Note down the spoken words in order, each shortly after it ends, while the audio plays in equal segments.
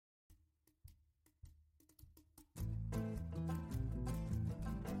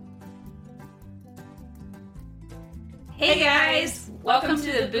Hey guys! Welcome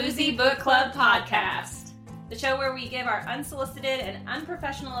to the Boozy Book Club podcast, the show where we give our unsolicited and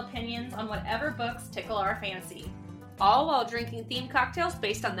unprofessional opinions on whatever books tickle our fancy. All while drinking themed cocktails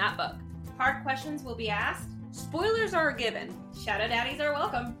based on that book. Hard questions will be asked. Spoilers are a given. Shadow daddies are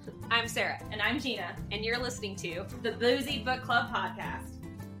welcome. I'm Sarah. And I'm Gina. And you're listening to the Boozy Book Club podcast.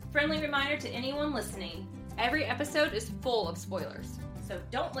 Friendly reminder to anyone listening. Every episode is full of spoilers. So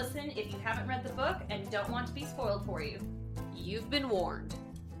don't listen if you haven't read the book and don't want to be spoiled for you. You've been warned.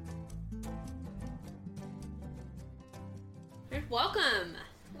 Welcome!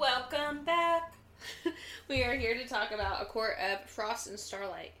 Welcome back! We are here to talk about A Court of Frost and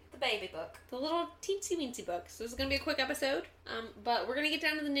Starlight. The baby book. The little teensy-weensy book. So this is going to be a quick episode, but we're going to get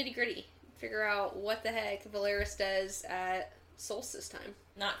down to the nitty-gritty. Figure out what the heck Valeris does at solstice time.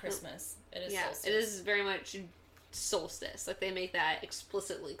 Not Christmas. It is solstice. It is very much solstice. Like, they make that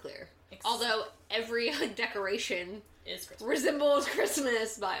explicitly clear. Although every decoration is Christmas. Resembles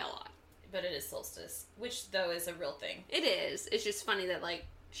Christmas by a lot. But it is solstice, which, though, is a real thing. It is. It's just funny that, like,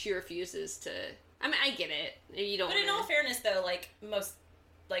 she refuses to... I mean, I get it. You don't. But in all fairness, though, like, most,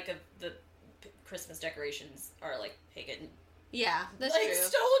 like, of the Christmas decorations are, like, pagan. Yeah, that's like, true.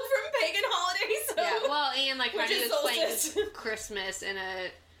 Stolen from pagan holidays. So. Yeah, well, and, like, how do you explain Christmas in a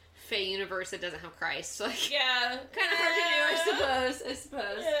Fey universe that doesn't have Christ? Like, yeah. Kind of hard to do, I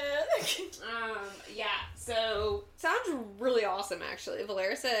suppose. Yeah. So, sounds really awesome, actually.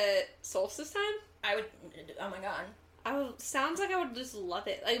 Valeris at solstice time? Oh my god. Sounds like I would just love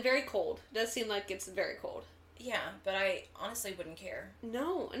it. Like, very cold. It does seem like it's very cold. Yeah, but I honestly wouldn't care.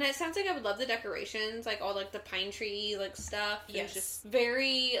 No, and it sounds like I would love the decorations, like all like the pine tree like stuff. Yes. It's just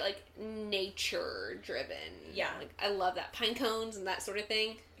very like nature driven. Yeah. Like I love that. Pine cones and that sort of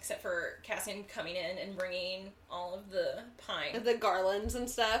thing. Except for Cassian coming in and bringing all of the pine. The garlands and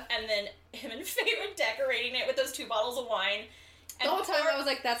stuff. And then him and Faye decorating it with those 2 bottles of wine. And the whole time I was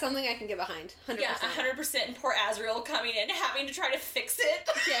like, that's something I can get behind. 100%. Yeah, 100%. And poor Azrael coming in, having to try to fix it.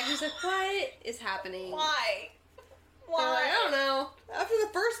 Yeah, he's like, what is happening? Why? Like, I don't know. After the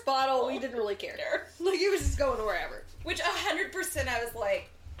first bottle, we didn't really care. Like, it was just going wherever. Which 100% I was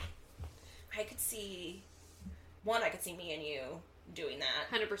like, I could see me and you doing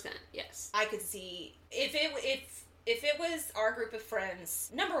that. 100%, yes. I could see, if it was our group of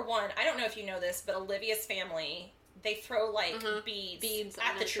friends, number one, I don't know if you know this, but Olivia's family, they throw, like, beads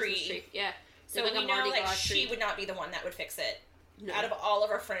at the tree. Yeah. So like we know, like, she would not be the one that would fix it. No. Out of all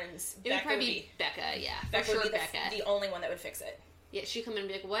of our friends, it would probably be Becca, yeah. Becca would be the only one that would fix it. Yeah, she'd come in and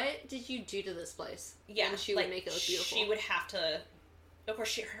be like, what did you do to this place? Yeah. And she would make it look beautiful. She would have to... Of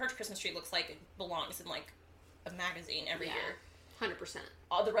course, her Christmas tree looks like it belongs in, like, a magazine every year. 100%.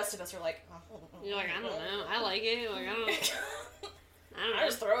 All the rest of us are like... Oh, you're like, I don't know. I like it. Like, I don't know. I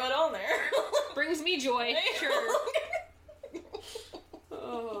just throw it on there. Brings me joy. Sure.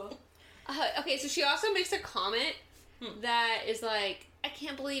 Okay, so she also makes a comment that is like, I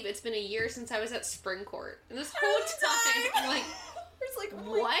can't believe it's been a year since I was at Spring Court. And this whole time, I'm like, it's like,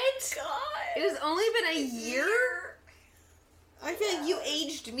 oh what? God. It has only been a year? I feel like you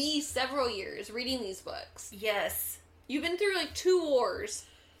aged me several years reading these books. Yes. You've been through like 2 wars.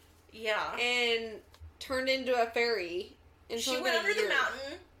 Yeah. And turned into a fairy. She went under the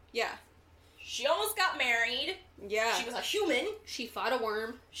mountain. Yeah. She almost got married. Yeah. She was a human. She fought a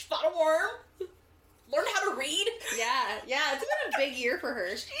worm. Learned how to read. Yeah, it's been a big year for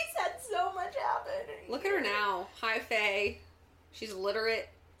her. She's had so much happen. Look at her now. High fae. She's literate.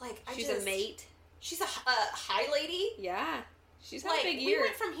 Like, she's a mate. She's a high lady. Yeah. She's had a big year. We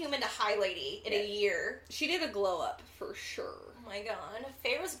went from human to high lady in a year. She did a glow up, for sure. Oh my god.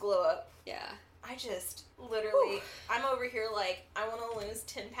 Farrah's glow up. Yeah. I just, literally, I'm over here like, I want to lose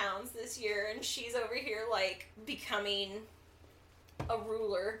 10 pounds this year, and she's over here like, becoming a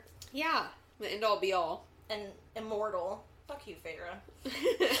ruler. Yeah. The end all be all. And immortal. Fuck you, Farrah.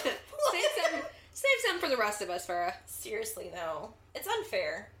 Save some for the rest of us, Farrah. Seriously, though. It's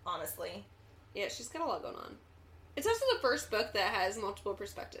unfair, honestly. Yeah, she's got a lot going on. It's also the first book that has multiple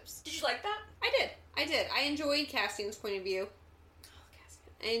perspectives. Did you like that? I did. I enjoyed Castian's point of view. Oh,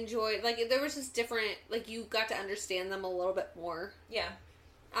 Castian. I enjoyed, like, there was just different, like, you got to understand them a little bit more. Yeah.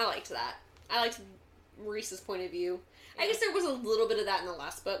 I liked that. I liked Reese's point of view. Yeah. I guess there was a little bit of that in the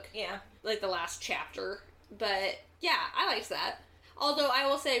last book. Yeah. Like the last chapter. But, yeah, I liked that. Although, I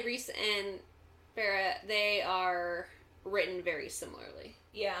will say Reese and Farrah, they are written very similarly.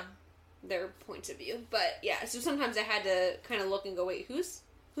 Yeah. Their points of view. But, yeah, so sometimes I had to kind of look and go, wait, who am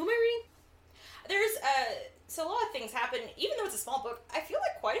I reading? There's, so a lot of things happen, even though it's a small book, I feel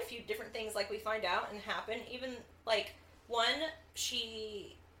like quite a few different things, like, we find out and happen. Even, like, one,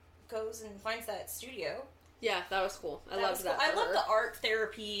 she goes and finds that studio Yeah, that was cool. I loved that. Cool. I love the art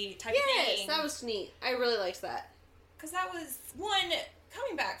therapy type thing. Yes, that was neat. I really liked that. Because that was, one,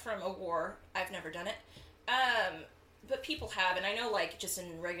 coming back from a war, I've never done it, but people have, and I know, like, just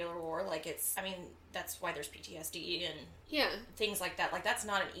in regular war, like, it's, I mean, that's why there's PTSD and things like that. Like, that's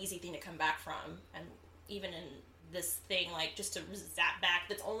not an easy thing to come back from, and even in this thing, like, just to zap back,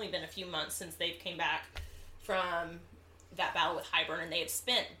 that's only been a few months since they've came back from that battle with Highburn, and they have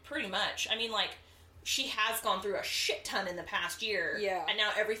spent pretty much, I mean, like, she has gone through a shit ton in the past year, and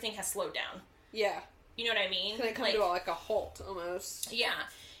now everything has slowed down. Yeah. You know what I mean? It's come to, like, a halt, almost. Yeah.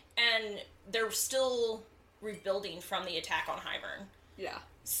 And they're still rebuilding from the attack on Highburn. Yeah.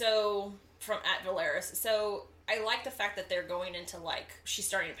 So, at Valeris. So, I like the fact that they're going into, like, she's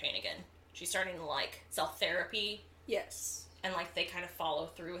starting to paint again. She's starting to, like, self-therapy. Yes. And, like, they kind of follow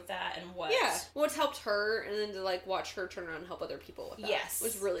through with that and what... Yeah. What's helped her, and then to, like, watch her turn around and help other people with that. Yes.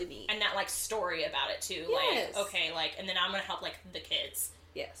 Was really neat. And that, like, story about it, too. Yes. Like, okay, like, and then I'm gonna help, like, the kids.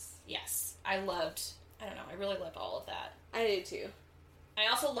 Yes. Yes. I don't know, I really loved all of that. I did, too. I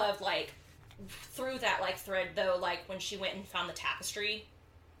also loved, like, through that, like, thread, though, like, when she went and found the tapestry.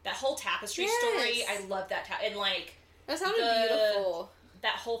 That whole tapestry story, I love that. And, like... That sounded beautiful.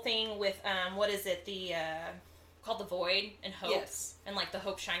 That whole thing with, what is it, called The Void and Hope. Yes. And, like, the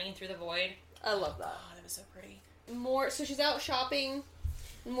hope shining through the void. I love that. Oh, that was so pretty. So she's out shopping.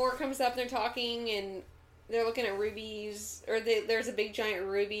 Moore comes up and they're talking, and they're looking at rubies. Or there's a big giant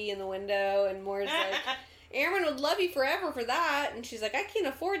ruby in the window, and Moore's like, Aaron would love you forever for that. And she's like, I can't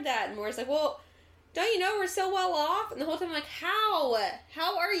afford that. And Moore's like, well, don't you know we're so well off? And the whole time I'm like, how?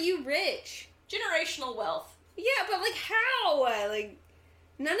 How are you rich? Generational wealth. Yeah, but, like, how? Like...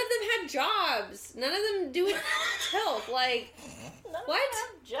 None of them had jobs. None of them do it health. Like, None what? Of them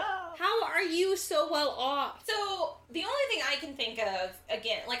have jobs. How are you so well off? So, the only thing I can think of,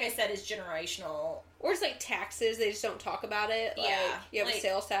 again, like I said, is generational. Or it's like taxes, they just don't talk about it. Like, you have a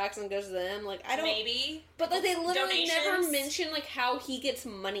sales tax and it goes to them. Like, I don't... Maybe. But, like, they literally Donations. never mention, like, how he gets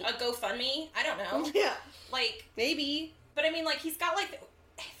money. A GoFundMe? I don't know. Yeah. Like... Maybe. But, I mean, like, he's got, like,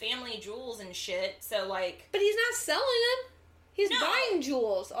 family jewels and shit, so, like... But he's not selling them. He's buying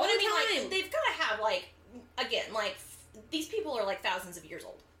jewels all the time. Like, they've got to have, like, again, like, these people are, like, thousands of years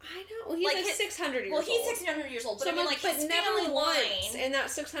old. I know. Well, he's, like 600 years old. Well, he's 600 years old, but so I mean, like, but his never family once line... in that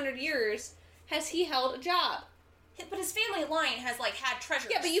 600 years has he held a job. But his family line has, like, had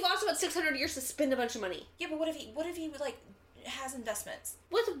treasures. Yeah, but you've also had 600 years to spend a bunch of money. Yeah, but what if he, like, has investments?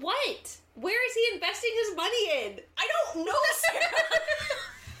 With what? Where is he investing his money in? I don't know, Sarah.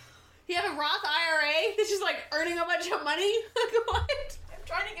 You have a Roth IRA that's just, like, earning a bunch of money? Like, what? I'm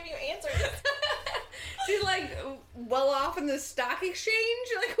trying to give you answers. She's, like, well off in the stock exchange?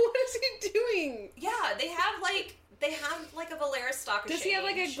 Like, what is he doing? Yeah, they have, like, a Valeris stock exchange. Does he have,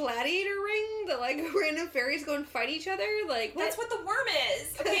 like, a gladiator ring that, like, random fairies go and fight each other? Like, what? That's what the worm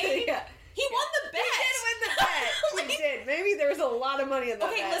is, okay? Yeah. He won the bet. He did win the bet. He did. Maybe there was a lot of money in that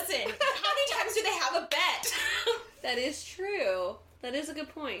bet. Okay, listen. How many times do they have a bet? That is true. That is a good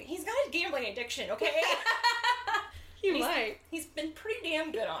point. He's got a gambling addiction, okay? He might. He's been pretty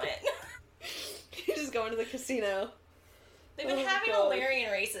damn good on it. He's just going to the casino. They've been having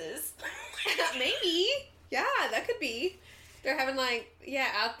Alarian races. Maybe. Yeah, that could be. They're having, like,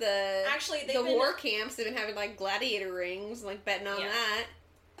 at the... Actually, war camps, they've been having, like, gladiator rings, and, like, betting on that.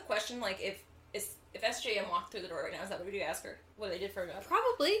 Question, like, if SJM walked through the door right now, is that what you ask her? What they did for her?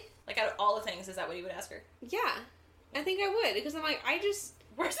 Probably. Like, out of all the things, is that what you would ask her? Yeah. I think I would, because I'm like,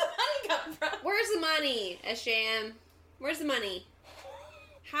 Where's the money come from? Where's the money, SJM? Where's the money?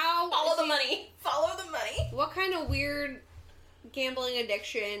 How... Follow the money. Follow the money. What kind of weird gambling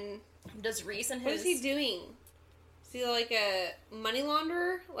addiction... Does Reese and his... What is he doing? Is he, like, a money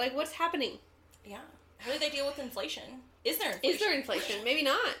launderer? Like, what's happening? Yeah. How do they deal with inflation? Is there inflation? Is there inflation? Maybe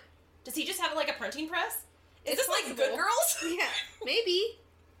not. Does he just have, like, a printing press? Is It's this, like, Good Girls? Yeah, maybe.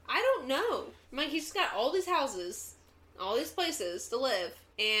 I don't know. Like, he's just got all these houses, all these places to live,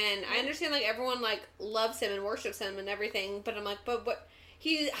 and I understand, like, everyone, like, loves him and worships him and everything, but I'm like, but what?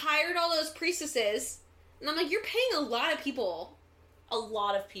 He hired all those priestesses, and I'm like, you're paying a lot of people. A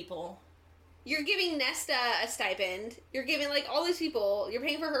lot of people. You're giving Nesta a stipend. You're giving, like, all these people. You're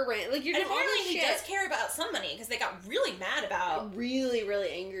paying for her rent. Like, you're doing all this apparently shit. he does care about some money, because they got really mad about... Really,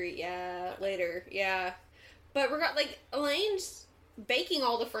 really angry, later, But, like, Elaine's baking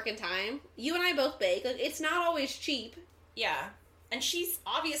all the frickin' time. You and I both bake. Like, it's not always cheap. Yeah. And she's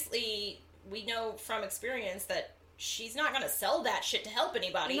obviously, we know from experience that she's not going to sell that shit to help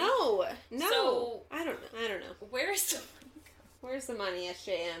anybody. No. So, I don't know. Where's the money,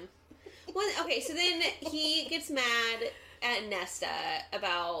 SJM? Well, okay, so then he gets mad at Nesta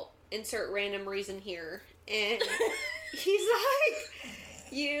about insert random reason here. And he's like,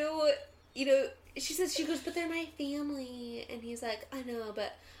 you know, she goes, but they're my family. And he's like, I know,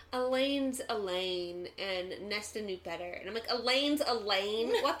 but Elaine's Elaine, and Nesta knew better. And I'm like, Elaine's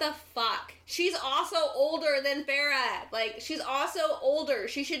Elaine? What the fuck? She's also older than Farrah. Like, she's also older.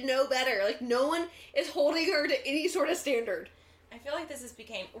 She should know better. Like, no one is holding her to any sort of standard. I feel like this has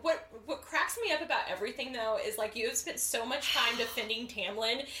became... What cracks me up about everything, though, is, like, you have spent so much time defending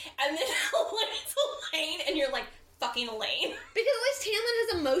Tamlin, and then Elaine's Elaine, and you're like, fucking Elaine. Because at least Tamlin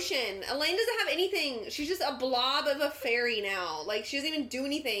has emotion. Elaine doesn't have anything. She's just a blob of a fairy now. Like, she doesn't even do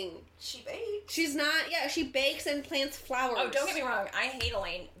anything. She bakes. She's not... Yeah, she bakes and plants flowers. Oh, don't get me wrong. I hate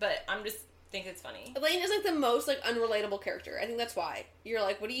Elaine, but I'm just... think it's funny. Elaine is, like, the most, like, unrelatable character. I think that's why. You're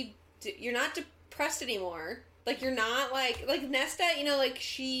like, what do you do? You're not depressed anymore. Like, you're not, like Nesta, you know, like,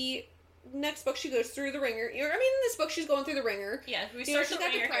 next book, she goes through the ringer. In this book, she's going through the ringer. Yeah, she's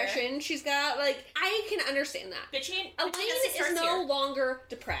got depression. Here. She's got, like, I can understand that. Elaine is no longer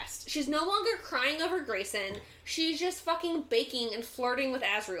depressed. She's no longer crying over Grayson. She's just fucking baking and flirting with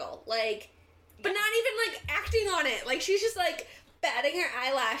Azriel. Like, but not even, like, acting on it. Like, she's just, like, batting her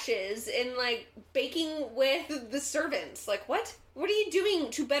eyelashes and, like, baking with the servants. Like, what? What are you doing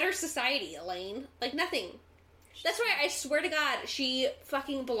to better society, Elaine? Like, nothing. That's why I swear to God, she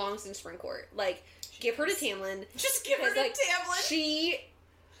fucking belongs in Springcourt. Like, give her to Tamlin. Just give her to Tamlin. She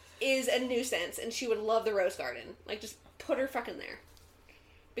is a nuisance, and she would love the Rose Garden. Like, just put her fucking there.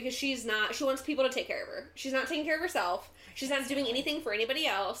 Because she wants people to take care of her. She's not taking care of herself. She's not doing anything for anybody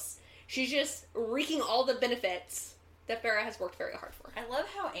else. She's just reaping all the benefits that Farrah has worked very hard for. I love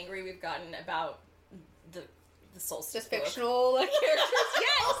how angry we've gotten about the Solstice book. Fictional characters.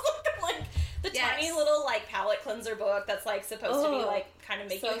 Yes! Like, the tiny little, like, palate cleanser book that's, like, supposed to be, like, kind of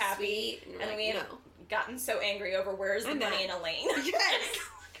make you happy. Sweet. And we have gotten so angry over where's the money in Elaine. Yes!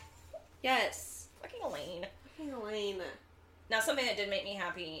 Yes. Fucking Elaine. Fucking Elaine. Now, something that did make me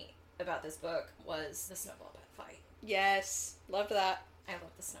happy about this book was the snowball fight. Yes. Loved that. I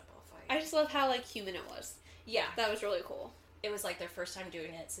love the snowball fight. I just love how, like, human it was. Yeah. That was really cool. It was, like, their first time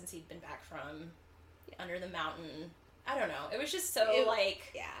doing it since he'd been back from under the mountain. I don't know. It was just so,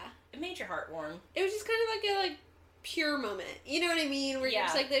 Yeah. It made your heart warm. It was just kind of like a pure moment. You know what I mean? Where you're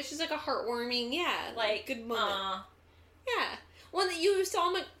just like, it's just like a heartwarming, like good moment. Yeah. One that you saw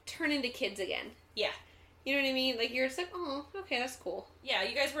them, like, turn into kids again. Yeah. You know what I mean? Like, you're just like, oh, okay, that's cool. Yeah,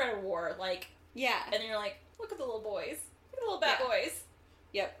 you guys were at a war, like... Yeah. And then you're like, look at the little boys. Look at the little bad boys.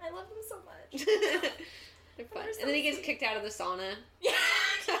 Yep. I love them so much. They're fun. And then he gets kicked out of the sauna. Yeah.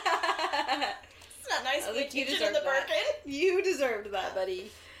 It's not nice. Like, you deserved that. You deserved that,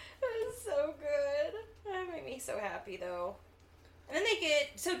 buddy. That was so good. That made me so happy, though. And then they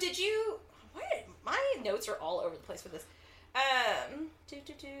get... So did you... What? My notes are all over the place with this.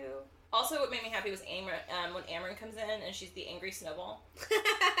 Also, what made me happy was when Amryn comes in and she's the angry snowball.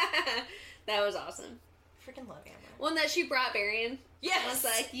 That was awesome. Freaking love Amryn. One that she brought Varian. Yes! I was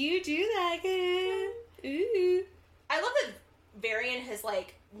like, you do that again. Ooh. I love that Varian has,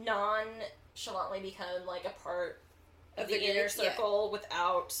 like, nonchalantly become, like, a part of the inner circle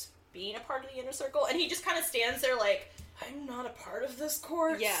without being a part of the inner circle. And he just kind of stands there like, I'm not a part of this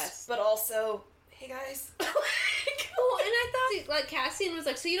court. Yes. But also, hey guys. Oh, and I thought, like, Cassian was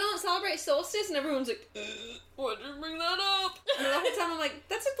like, so you don't celebrate solstice? And everyone's like, why did you bring that up? And the whole time I'm like,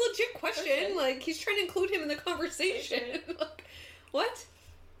 that's a legit question. Like, he's trying to include him in the conversation. Like, what?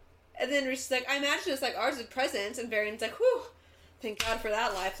 And then she's like, I imagine it's like ours is presents. And Varian's like, whew, thank God for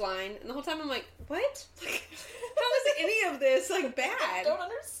that lifeline. And the whole time I'm like, what? Like, how is any of this, like, bad? I don't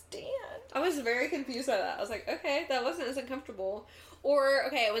understand. I was very confused by that. I was like, okay, that wasn't as uncomfortable. Or,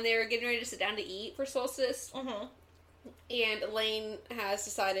 okay, when they were getting ready to sit down to eat for solstice, and Elaine has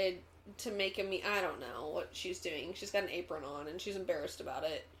decided to make a meat. I don't know what she's doing. She's got an apron on, and she's embarrassed about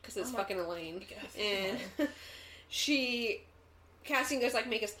it, because it's fucking Elaine. And Cassian goes, like,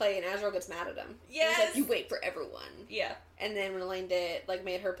 make us play, and Azrael gets mad at him. Yes! He's like, you wait for everyone. Yeah. And then when Elaine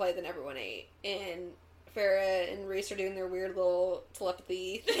made her play, then everyone ate. And Farrah and Rhys are doing their weird little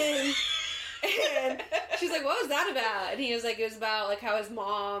telepathy thing. And she's like, what was that about? And he was like, it was about, like, how his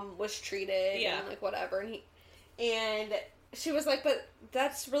mom was treated. Yeah. And, like, whatever. And she was like, but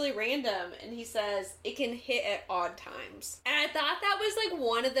that's really random. And he says, it can hit at odd times. And I thought that was, like,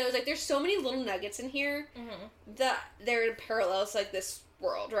 one of those, like, there's so many little nuggets in here that they're parallels, like, this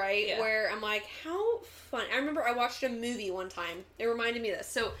world, right? Yeah. Where I'm like, how fun. I remember I watched a movie one time. It reminded me of this.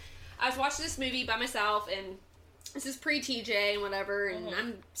 So I was watching this movie by myself, and this is pre-TJ and whatever, and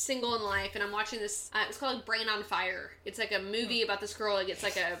I'm single in life, and I'm watching this, it's called, like, Brain on Fire. It's, like, a movie about this girl that gets,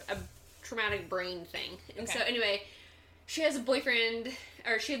 like, a traumatic brain thing. And so, anyway, she has a boyfriend,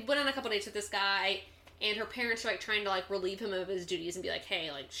 or she went on a couple dates with this guy, and her parents are, like, trying to, like, relieve him of his duties and be like,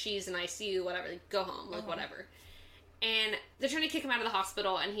 hey, like, she's in ICU, whatever, like, go home, like, whatever. And they're trying to kick him out of the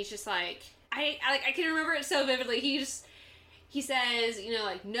hospital, and he's just like, I can remember it so vividly. He says, you know,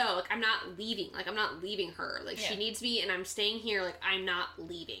 like, no, like, I'm not leaving. Like, I'm not leaving her. Like, she needs me, and I'm staying here. Like, I'm not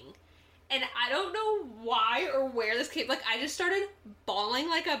leaving. And I don't know why or where this came. Like, I just started bawling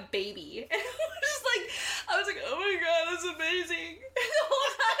like a baby. And I was like, oh my god, that's amazing. And the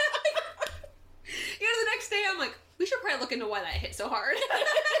whole time, you know, the next day, I'm like, we should probably look into why that hit so hard.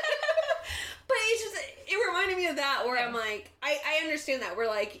 But it reminded me of that, where I'm like, I understand that. We're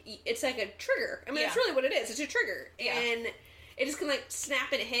like, it's like a trigger. I mean, it's really what it is. It's a trigger. Yeah. And it just can, like,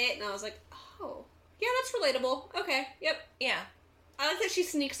 snap and hit, and I was like, oh, yeah, that's relatable. Okay, yep. Yeah. I like that she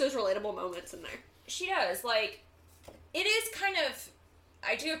sneaks those relatable moments in there. She does. Like, it is kind of,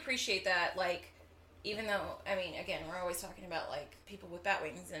 I do appreciate that, like, even though, I mean, again, we're always talking about, like, people with bat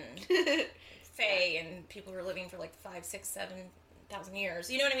wings and fae and people who are living for, like, 5, 6, 7,000 years.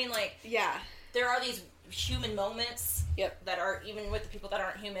 You know what I mean? Like, yeah. There are these human moments that are, even with the people that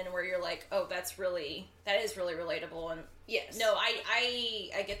aren't human, where you're like, oh, that is really relatable. And yes. No,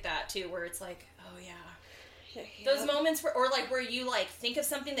 I get that, too, where it's like, oh, yeah. Those moments where, or like, where you, like, think of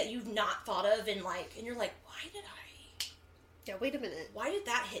something that you've not thought of, and, like, and you're like, why did I? Yeah, wait a minute. Why did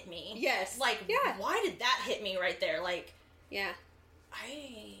that hit me? Yes. Like, why did that hit me right there? Like, yeah.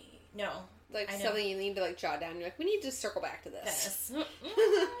 No. Like, something you need to, like, jot down. You're like, we need to circle back to this. Yes. We need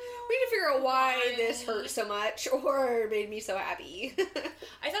to figure out why this hurt so much, or made me so happy.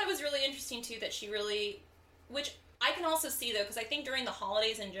 I thought it was really interesting, too, that she really, which I can also see, though, because I think during the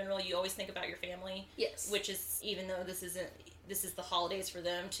holidays in general, you always think about your family. Yes. Which is, even though this is the holidays for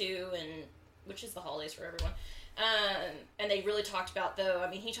them, too, and which is the holidays for everyone. And they really talked about, though, I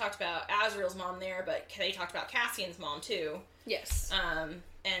mean, he talked about Azrael's mom there, but they talked about Cassian's mom, too. Yes.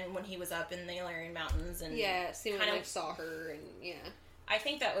 And when he was up in the Illyrian Mountains, and Seemed like saw her, and I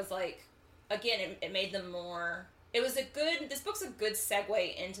think that was, like, again, it made them more, this book's a good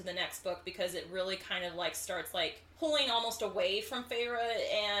segue into the next book, because it really kind of, like, starts, like, pulling almost away from Feyre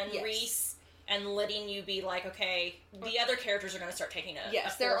and Rhys, and letting you be like, okay, the other characters are going to start taking a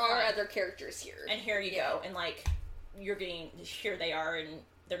Yes, there are other characters here. And here you go, and, like, here they are, and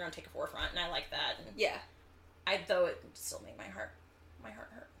they're going to take a forefront, and I like that. And though it still made my heart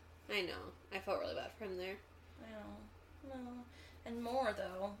hurt. I know. I felt really bad for him there. I know. No. And Moore,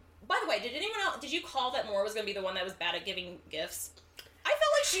 though. By the way, did you call that Moore was going to be the one that was bad at giving gifts? I felt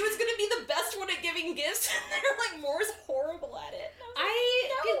like she was going to be the best one at giving gifts, and they're like, Moore's horrible at it. I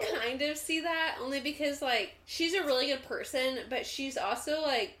can kind of see that, only because, like, she's a really good person, but she's also,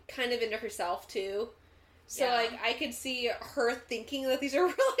 like, kind of into herself, too. So, like, I could see her thinking that these are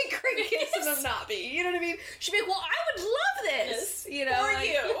really great gifts and them not be. You know what I mean? She'd be like, well, I would love this. You know? For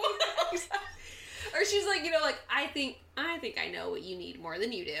you. Or she's like, you know, like, I think I know what you need more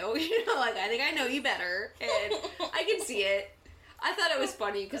than you do. You know, like, I think I know you better. And I can see it. I thought it was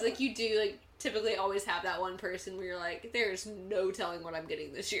funny, because, like, you do, like, typically always have that one person where you're like, there's no telling what I'm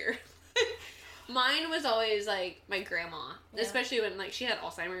getting this year. Mine was always, like, my grandma. Yeah. Especially when, like, she had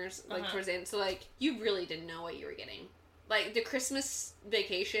Alzheimer's, like, towards the end. So, like, you really didn't know what you were getting. Like, the Christmas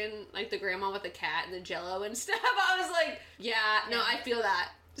Vacation, like, the grandma with the cat and the Jell-O and stuff, I was like, I feel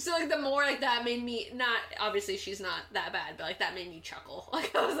that. So, like, the more, like, that made me, not, obviously she's not that bad, but, like, that made me chuckle.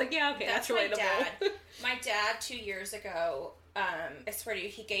 Like, I was like, yeah, okay, that's relatable. My dad, 2 years ago, I swear to you,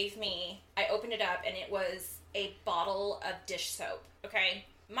 he gave me, I opened it up, and it was a bottle of dish soap, okay?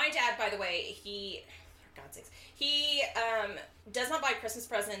 My dad, by the way, for God's sakes, he does not buy Christmas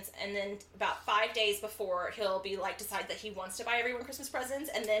presents, and then about 5 days before, he'll be, like, decide that he wants to buy everyone Christmas presents,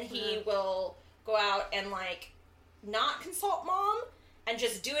 and then he will go out and, like, not consult Mom, and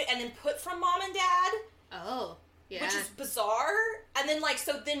just do it, and then put from Mom and Dad. Oh, yeah. Which is bizarre. And then, like,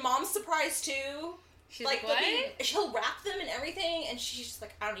 so then Mom's surprised, too. She's like, what? She'll wrap them and everything, and she's just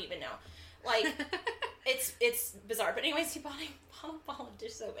like, I don't even know. Like, it's bizarre. But anyways, he bought a bottle of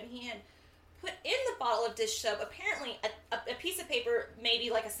dish soap, and he had put in the bottle of dish soap, apparently, a piece of paper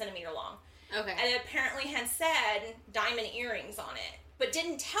maybe like a centimeter long. Okay. And it apparently had said diamond earrings on it, but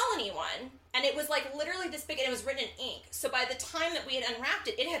didn't tell anyone. And it was, like, literally this big, and it was written in ink. So by the time that we had unwrapped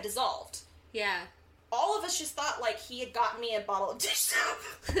it, it had dissolved. Yeah. All of us just thought, like, he had gotten me a bottle of dish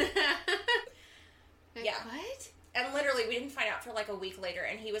soap. Yeah. What? And literally, we didn't find out for, like, a week later,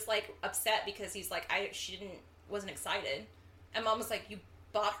 and he was, like, upset because he's like, wasn't excited. And Mom was like, you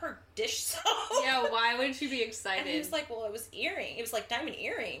bought her dish soap? Yeah, why would she be excited? And he was like, well, it was like diamond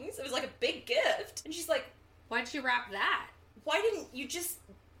earrings. It was, like, a big gift. And she's like, why'd she wrap that? Why didn't you just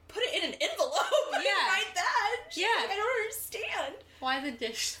put it in an envelope and write that? She's like, I don't understand. Why the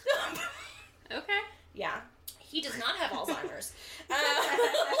dish? Okay. Yeah. He does not have Alzheimer's.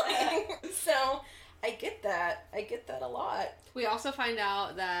 So, I get that. I get that a lot. We also find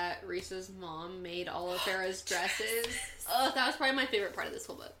out that Reese's mom made all of Farrah's dresses. Oh, that was probably my favorite part of this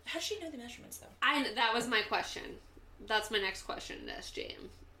whole book. How does she know the measurements, though? That was my question. That's my next question to SJM.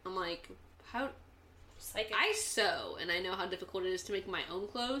 I'm like, how... Psychic. I sew, and I know how difficult it is to make my own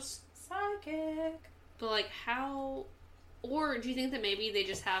clothes. Psychic. But, like, how... Or do you think that maybe they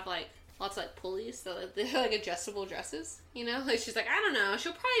just have, like, lots of, like, pulleys, so that they're, like, adjustable dresses? You know? Like, she's like, I don't know.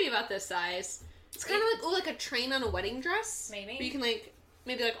 She'll probably be about this size. It's kind of like a train on a wedding dress. Maybe. Where you can, like,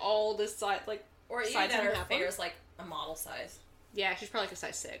 maybe, like, all this side, like, or either sides that or half Farrah's, like, a model size. Yeah, she's probably, like, a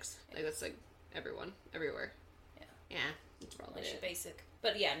size 6. Like, that's, like, everywhere. Yeah. Yeah. That's probably it. Basic.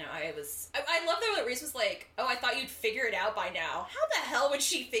 But yeah, no, I love that Reese was like, oh, I thought you'd figure it out by now. How the hell would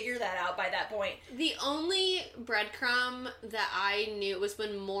she figure that out by that point? The only breadcrumb that I knew was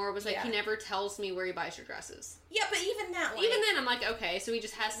when Moore was like, he never tells me where he buys your dresses. Yeah, but even that, like... Even then, I'm like, okay, so he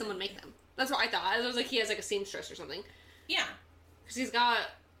just has someone make them. That's what I thought. I was like, he has, like, a seamstress or something. Yeah. Because he's got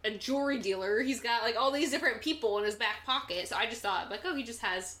a jewelry dealer. He's got, like, all these different people in his back pocket. So I just thought, like, oh, he just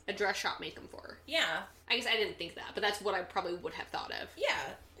has a dress shop make them for her. Yeah. I guess I didn't think that, but that's what I probably would have thought of. Yeah.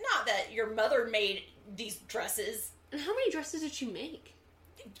 Not that your mother made these dresses. And how many dresses did she make?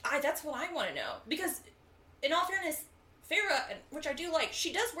 That's what I want to know. Because, in all fairness, Farrah, which I do like,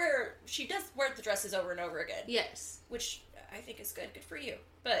 she does wear the dresses over and over again. Yes. Which I think is good. Good for you.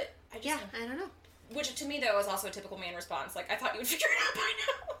 But I just... Yeah, I don't know. Which, to me, though, is also a typiple man response. Like, I thought you would figure it out by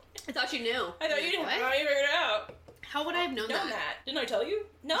now. I thought you knew. I thought you didn't. I thought you figured it out. How would I have known that? Didn't I tell you?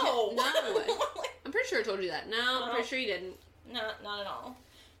 No. No. I'm pretty sure I told you that. No, I'm pretty sure you didn't. No, not at all.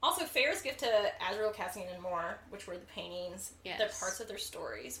 Also, Farrah's gift to Azrael, Cassian, and Moore, which were the paintings, they're parts of their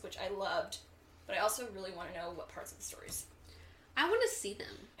stories, which I loved. But I also really want to know what parts of the stories. I want to see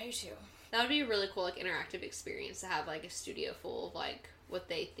them. I do too. That would be a really cool, like, interactive experience to have, like, a studio full of, like, what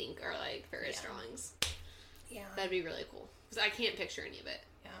they think are, like, Farrah's drawings. Yeah. That'd be really cool. Because I can't picture any of it.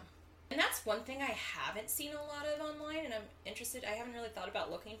 Yeah. And that's one thing I haven't seen a lot of online, and I'm interested. I haven't really thought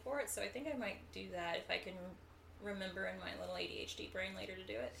about looking for it, so I think I might do that if I can remember in my little ADHD brain later to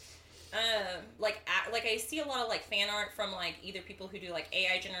do it. Like I see a lot of, like, fan art from, like, either people who do, like,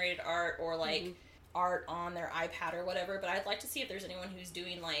 AI-generated art or, like, art on their iPad or whatever, but I'd like to see if there's anyone who's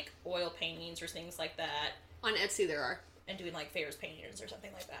doing, like, oil paintings or things like that. On Etsy there are. And doing, like, Farrah's paintings or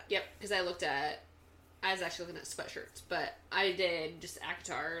something like that. Yep, because I was actually looking at sweatshirts, but I did just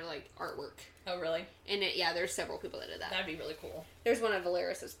Avatar, like, artwork. Oh, really? And there's several people that did that. That'd be really cool. There's one of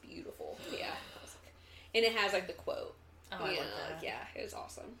Valeris that's beautiful. Yeah. And it has, like, the quote. Oh, I love that. Like, yeah, it was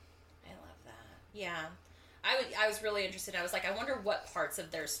awesome. I love that. Yeah. I was really interested. I was like, I wonder what parts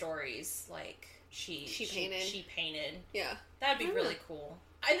of their stories, like, she painted. Yeah. That'd be really cool.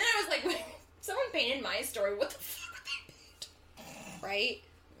 And then I was like, wait, someone painted my story, what the fuck would they paint? Right?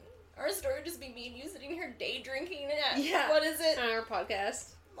 Our story would just be me and you sitting here day drinking at, yeah. What is it? On our podcast.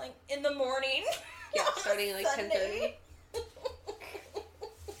 Like, in the morning. Yeah, starting at, like, 10:30.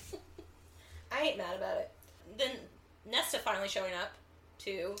 I ain't mad about it. Then Nesta finally showing up,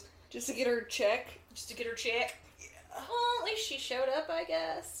 too. Just to get her check. Yeah. Well, at least she showed up, I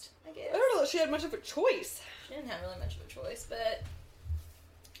guess. I don't know that she had much of a choice. She didn't have really much of a choice, but...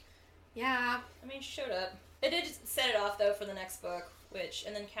 Yeah. I mean, she showed up. It did set it off, though, for the next book,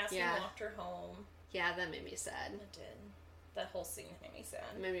 and then Cassian walked her home. Yeah, that made me sad. It did. That whole scene made me sad.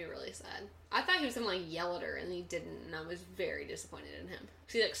 It made me really sad. I thought he was gonna, like, yell at her, and he didn't, and I was very disappointed in him.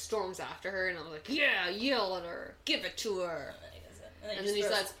 He, like, storms after her, and I was like, yeah, yell at her. Give it to her. And then he doesn't. And then he's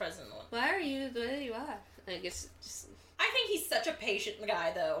like, present. Why are you the way you are? I guess just... I think he's such a patient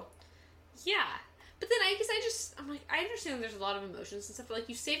guy, though. Yeah. But then I guess I'm like, I understand there's a lot of emotions and stuff, but, like,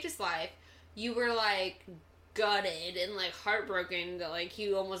 you saved his life. You were, like, gutted and, like, heartbroken that, like,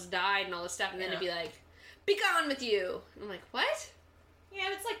 he almost died and all this stuff, and then it'd be like, be gone with you. I'm like, what? Yeah,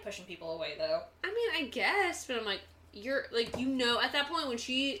 it's like pushing people away, though. I mean, I guess, but I'm like, you're, like, you know, at that point when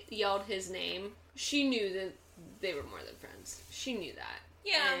she yelled his name, she knew that they were more than friends. She knew that.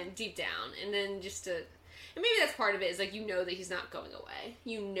 Yeah. And deep down. And then just to, and maybe that's part of it, is, like, you know that he's not going away.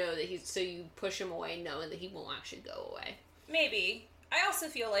 You know that so you push him away knowing that he won't actually go away. Maybe. I also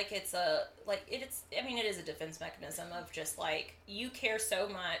feel like it is a defense mechanism of just, like, you care so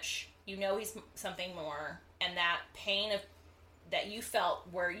much, you know he's something more, and that pain that you felt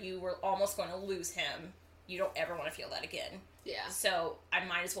where you were almost going to lose him, you don't ever want to feel that again. Yeah. So I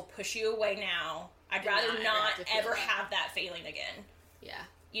might as well push you away now. I'd rather not ever have that feeling again. Yeah.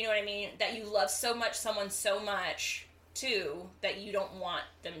 You know what I mean? That you love someone so much, too, that you don't want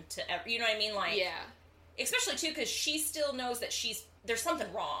them to ever, you know what I mean? Like, yeah. Especially, too, because she still knows that there's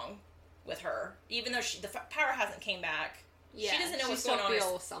something wrong. with her, even though the power hasn't came back. Yeah, she doesn't know what's going on. She still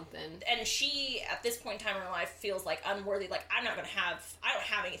feels something. And she, at this point in time in her life, feels like unworthy. Like, I don't have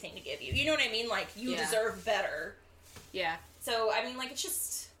anything to give you. You know what I mean? Like, you deserve better. Yeah. So, I mean, like,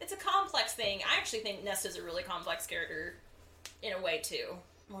 it's a complex thing. I actually think Nesta's a really complex character in a way, too.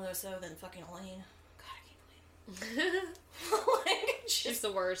 More so than fucking Elaine. God, I can't believe it. She's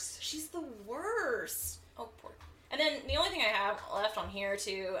the worst. She's the worst. Oh, poor. And then the only thing I have left on here,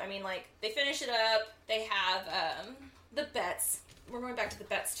 too, I mean, like, they finish it up. They have, the bets. We're going back to the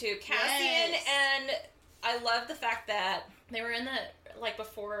bets, too. Cassian, and I love the fact that they were in the, like,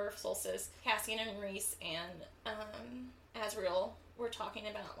 before Solstice, Cassian and Reese and, Azriel were talking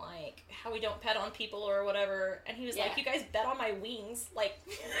about, like, how we don't bet on people or whatever, and he was like, you guys bet on my wings, like,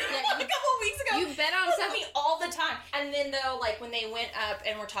 a couple of weeks ago. You bet on something all the time. And then, though, like, when they went up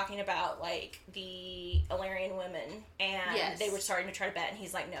and were talking about, like, the Illyrian women, and they were starting to try to bet, and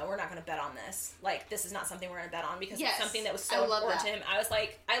he's like, no, we're not going to bet on this. Like, this is not something we're going to bet on, because it's something that was so important to him. I was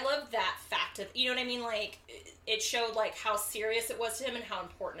like, I love that fact of, you know what I mean? Like, it showed, like, how serious it was to him and how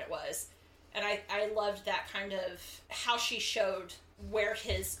important it was. And I loved that kind of, how she showed where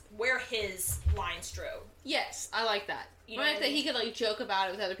his lines drove. Yes, I like that. You know, like that he could, like, joke about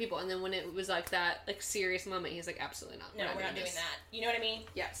it with other people, and then when it was, like, that, like, serious moment, he's like, absolutely not. No, we're not doing that. You know what I mean?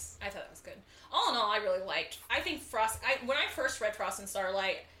 Yes. I thought that was good. All in all, I really liked, I think when I first read Frost and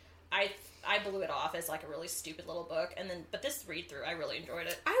Starlight, I blew it off as, like, a really stupid little book, but this read-through, I really enjoyed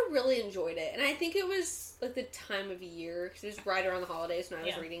it. I really enjoyed it, and I think it was, like, the time of year, because it was right around the holidays when I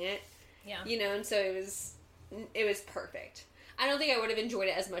was reading it. Yeah. You know, and so it was perfect. I don't think I would have enjoyed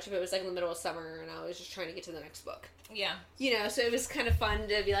it as much if it was, like, in the middle of summer and I was just trying to get to the next book. Yeah. You know, so it was kind of fun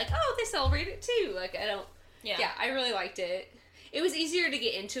to be like, oh, they celebrate it too. Like, Yeah, I really liked it. It was easier to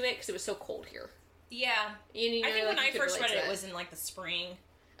get into it because it was so cold here. Yeah. You know, I think when I first read it, it was in, like, the spring.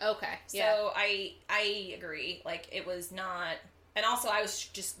 Okay. So I agree. Like, it was not... And also, I was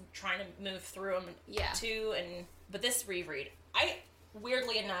just trying to move through them, too. But this reread,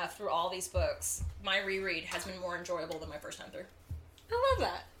 weirdly enough, through all these books, my reread has been more enjoyable than my first time through. I love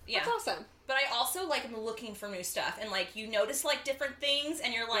that. Yeah. That's awesome. But I also, like, am looking for new stuff. And, like, you notice, like, different things,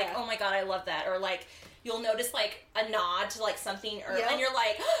 and you're like, oh my god, I love that. Or, like, you'll notice, like, a nod to, like, something, and you're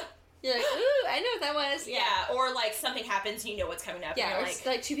like... You're like, ooh, I know what that was. Yeah, or, like, something happens, and you know what's coming up. Yeah, and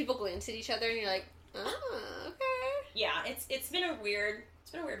you're like, two people glance at each other, and you're like, oh, okay. Yeah, it's been a weird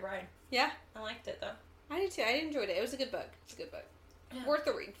ride. Yeah. I liked it, though. I did, too. I enjoyed it. It was a good book. It's a good book. Yeah. Worth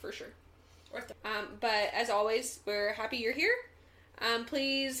the read, for sure. But as always, we're happy you're here.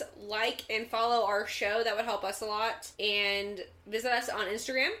 Please like and follow our show. That would help us a lot. And visit us on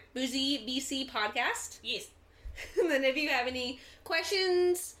Instagram, Boozy BC Podcast. Yes. And then if you have any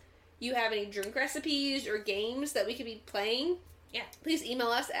questions, you have any drink recipes or games that we could be playing, please email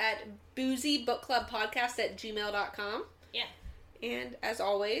us at boozybookclubpodcast@gmail.com. Yeah. And as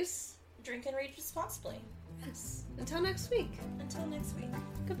always, drink and read responsibly. Yes. Until next week.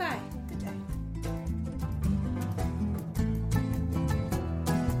 Goodbye.